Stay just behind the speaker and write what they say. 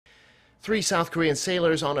Three South Korean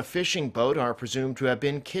sailors on a fishing boat are presumed to have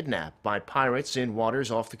been kidnapped by pirates in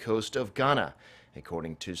waters off the coast of Ghana.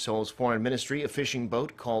 According to Seoul's foreign ministry, a fishing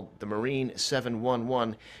boat called the Marine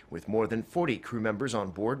 711 with more than 40 crew members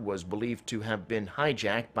on board was believed to have been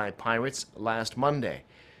hijacked by pirates last Monday.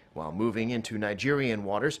 While moving into Nigerian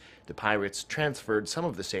waters, the pirates transferred some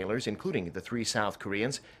of the sailors, including the three South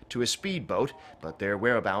Koreans, to a speedboat, but their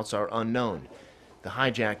whereabouts are unknown. The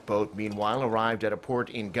hijacked boat, meanwhile, arrived at a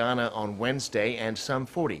port in Ghana on Wednesday, and some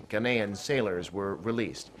 40 Ghanaian sailors were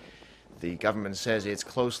released. The government says it's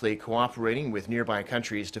closely cooperating with nearby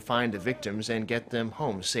countries to find the victims and get them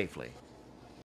home safely.